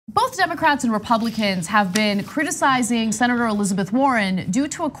Both Democrats and Republicans have been criticizing Senator Elizabeth Warren due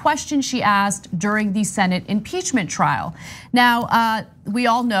to a question she asked during the Senate impeachment trial. Now, we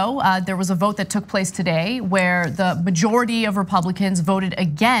all know there was a vote that took place today where the majority of Republicans voted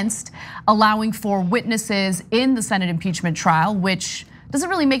against allowing for witnesses in the Senate impeachment trial, which doesn't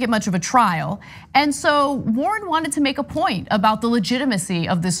really make it much of a trial. And so Warren wanted to make a point about the legitimacy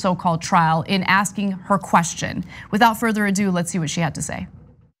of this so-called trial in asking her question. Without further ado, let's see what she had to say.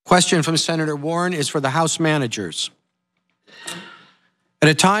 Question from Senator Warren is for the House managers. At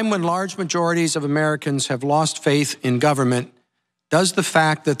a time when large majorities of Americans have lost faith in government, does the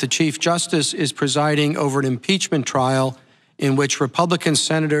fact that the Chief Justice is presiding over an impeachment trial in which Republican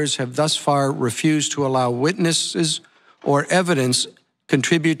senators have thus far refused to allow witnesses or evidence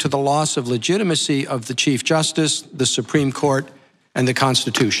contribute to the loss of legitimacy of the Chief Justice, the Supreme Court, and the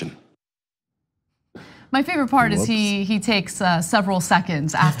Constitution? My favorite part is he takes several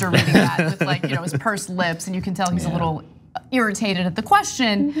seconds after reading that with, like, his pursed lips, and you can tell he's a little irritated at the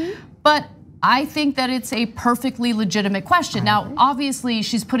question. But I think that it's a perfectly legitimate question. Now, obviously,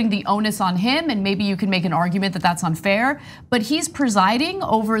 she's putting the onus on him, and maybe you can make an argument that that's unfair. But he's presiding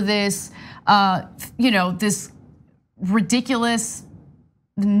over this, this ridiculous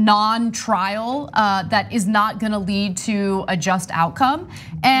non-trial that is not going to lead to a just outcome.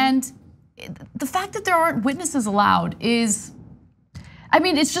 And the fact that there aren't witnesses allowed is,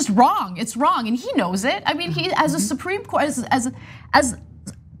 it's just wrong. It's wrong, and he knows it. He, as a Supreme Court, as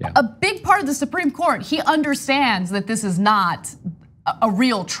a big part of the Supreme Court, he understands that this is not a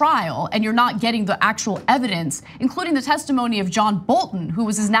real trial, and you're not getting the actual evidence, including the testimony of John Bolton, who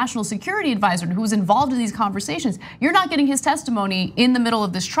was his national security advisor and who was involved in these conversations. You're not getting his testimony in the middle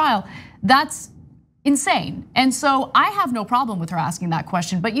of this trial. That's insane. And so I have no problem with her asking that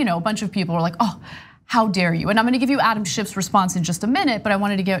question, but a bunch of people are like, oh, how dare you? And I'm gonna give you Adam Schiff's response in just a minute, but I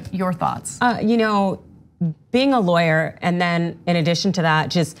wanted to get your thoughts. Being a lawyer, and then in addition to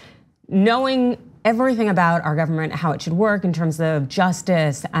that, just knowing everything about our government, how it should work in terms of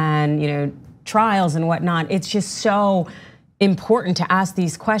justice and trials and whatnot, it's just so important to ask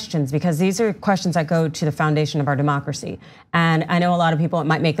these questions because these are questions that go to the foundation of our democracy. And I know a lot of people, it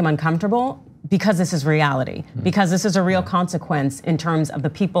might make them uncomfortable because this is reality, because this is a real consequence in terms of the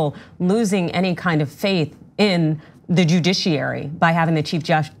people losing any kind of faith in the judiciary by having the Chief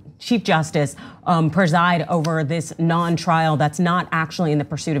Justice preside over this non-trial that's not actually in the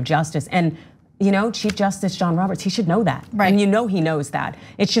pursuit of justice. And Chief Justice John Roberts, he should know that. Right. And he knows that.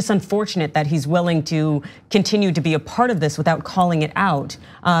 It's just unfortunate that he's willing to continue to be a part of this without calling it out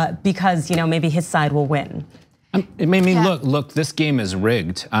because maybe his side will win. It made me look, this game is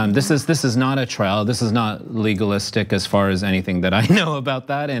rigged. This is not a trial. This is not legalistic as far as anything that I know about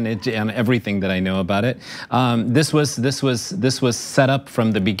that and everything that I know about it. This was set up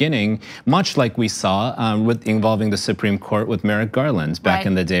from the beginning, much like we saw involving the Supreme Court with Merrick Garland back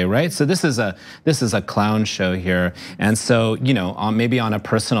in the day, right? So this is a clown show here. And so, maybe on a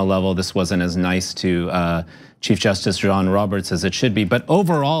personal level, this wasn't as nice to Chief Justice John Roberts as it should be. But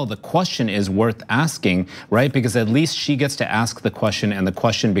overall, the question is worth asking, right? Because at least she gets to ask the question and the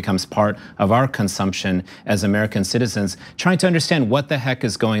question becomes part of our consumption as American citizens, trying to understand what the heck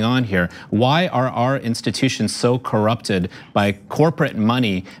is going on here. Why are our institutions so corrupted by corporate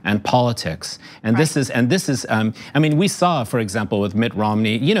money and politics? And this is, we saw, for example, with Mitt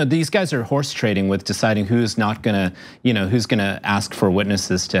Romney, these guys are horse trading with deciding who's not gonna, who's gonna ask for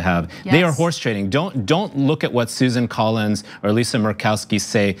witnesses to have. Yes. They are horse trading. Don't look at what Susan Collins or Lisa Murkowski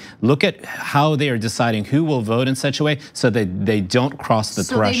say. Look at how they are deciding who will vote in such a way so that they don't cross the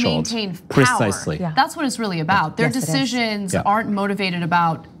threshold. So they maintain power. Precisely. Yeah. That's what it's really about. Their decisions aren't motivated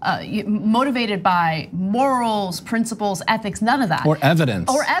by morals, principles, ethics, none of that. Or evidence.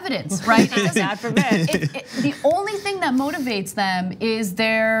 Or evidence, right? God forbid. The only thing that motivates them is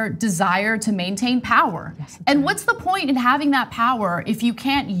their desire to maintain power. Yes, and what's the point in having that power if you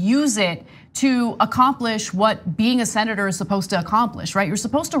can't use it to accomplish what being a senator is supposed to accomplish, right? You're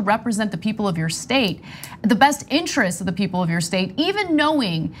supposed to represent the people of your state, the best interests of the people of your state, even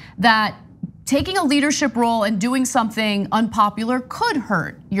knowing that taking a leadership role and doing something unpopular could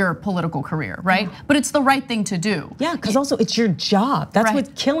hurt your political career, right? But it's the right thing to do. Yeah, because also it's your job. That's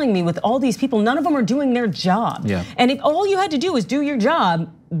what's killing me with all these people. None of them are doing their job. Yeah. And if all you had to do is do your job,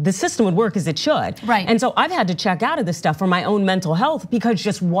 the system would work as it should. Right. And so I've had to check out of this stuff for my own mental health because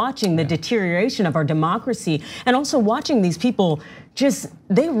just watching the deterioration of our democracy and also watching these people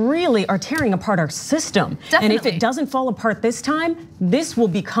they really are tearing apart our system. Definitely. And if it doesn't fall apart this time, this will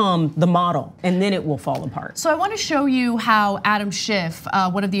become the model and then it will fall apart. So I want to show you how Adam Schiff,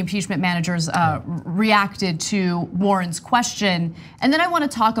 one one of the impeachment managers, reacted to Warren's question. And then I want to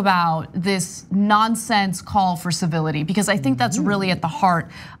talk about this nonsense call for civility, because I think that's really at the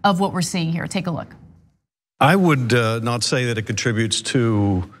heart of what we're seeing here. Take a look. I would not say that it contributes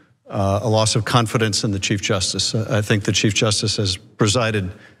to a loss of confidence in the Chief Justice. I think the Chief Justice has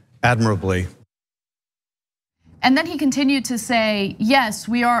presided admirably. And then he continued to say, yes,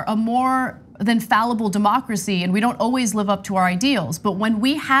 we are a more than fallible democracy and we don't always live up to our ideals. But when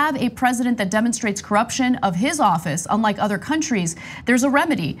we have a president that demonstrates corruption of his office, unlike other countries, there's a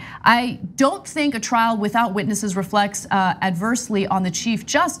remedy. I don't think a trial without witnesses reflects adversely on the Chief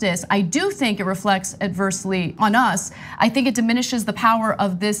Justice. I do think it reflects adversely on us. I think it diminishes the power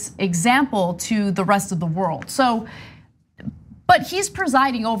of this example to the rest of the world. But he's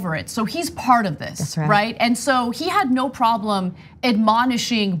presiding over it, so he's part of this. That's right. Right? And so he had no problem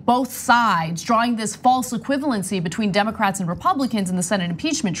admonishing both sides, drawing this false equivalency between Democrats and Republicans in the Senate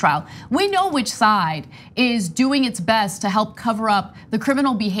impeachment trial. We know which side is doing its best to help cover up the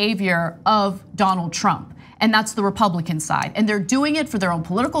criminal behavior of Donald Trump. And that's the Republican side. And they're doing it for their own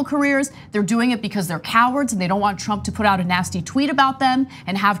political careers. They're doing it because they're cowards and they don't want Trump to put out a nasty tweet about them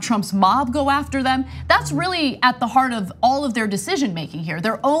and have Trump's mob go after them. That's really at the heart of all of their decision making here,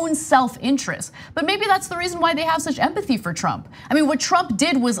 their own self-interest. But maybe that's the reason why they have such empathy for Trump. I mean, what Trump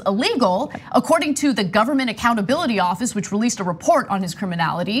did was illegal, according to the Government Accountability Office, which released a report on his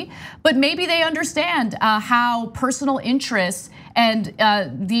criminality. But maybe they understand how personal interests and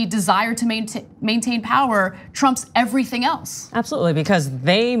the desire to maintain power trumps everything else. Absolutely, because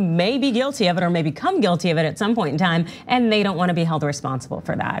they may be guilty of it or may become guilty of it at some point in time, and they don't want to be held responsible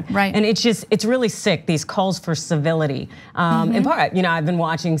for that. Right. And it's really sick, these calls for civility. In part, I've been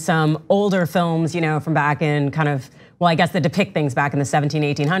watching some older films, from back in kind of, well, I guess that depict things back in the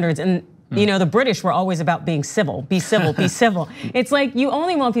 1800s. And the British were always about being civil, be civil, be civil. It's like you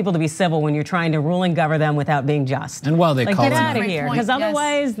only want people to be civil when you're trying to rule and govern them without being just. And while they call get them out of here, because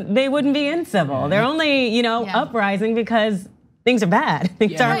otherwise they wouldn't be incivil. They're only, uprising because things are bad,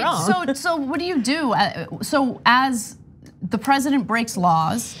 things are wrong. So what do you do? So as the president breaks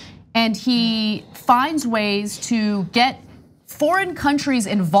laws and he finds ways to get foreign countries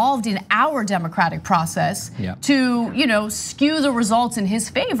involved in our democratic process to, skew the results in his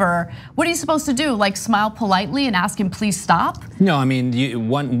favor, what are you supposed to do? Like smile politely and ask him, please stop? No, I mean,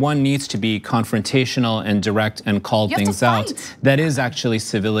 one needs to be confrontational and direct and call things out. That is actually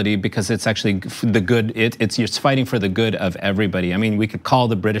civility, because it's actually the good, it's fighting for the good of everybody. I mean, we could call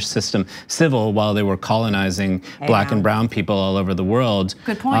the British system civil while they were colonizing black and brown people all over the world.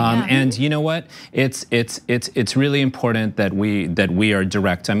 Good point, And you know what? It's really important that we are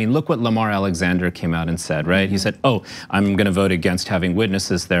direct. I mean, look what Lamar Alexander came out and said, right? He said, "Oh, I'm going to vote against having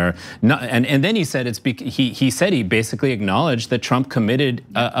witnesses there." And then he said he basically acknowledged that Trump committed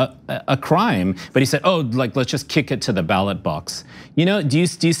a crime, but he said, "Oh, let's just kick it to the ballot box." Do you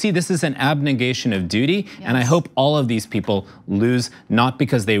see this is an abnegation of duty? Yes. And I hope all of these people lose, not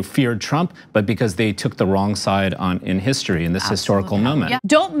because they feared Trump, but because they took the wrong side in history in this historical moment. Yeah.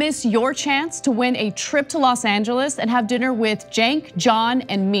 Don't miss your chance to win a trip to Los Angeles and have dinner with Cenk, John,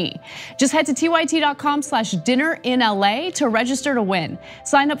 and me. Just head to tyt.com/dinnerinla to register to win.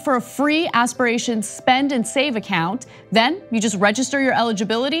 Sign up for a free Aspirations Spend and Save account. Then you just register your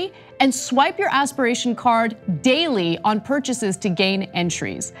eligibility and swipe your Aspiration card daily on purchases to gain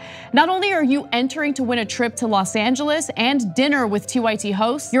entries. Not only are you entering to win a trip to Los Angeles and dinner with TYT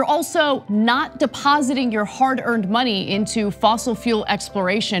hosts, you're also not depositing your hard-earned money into fossil fuel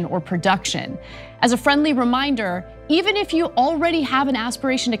exploration or production. As a friendly reminder, even if you already have an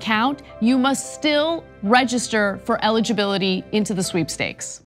Aspiration account, you must still register for eligibility into the sweepstakes.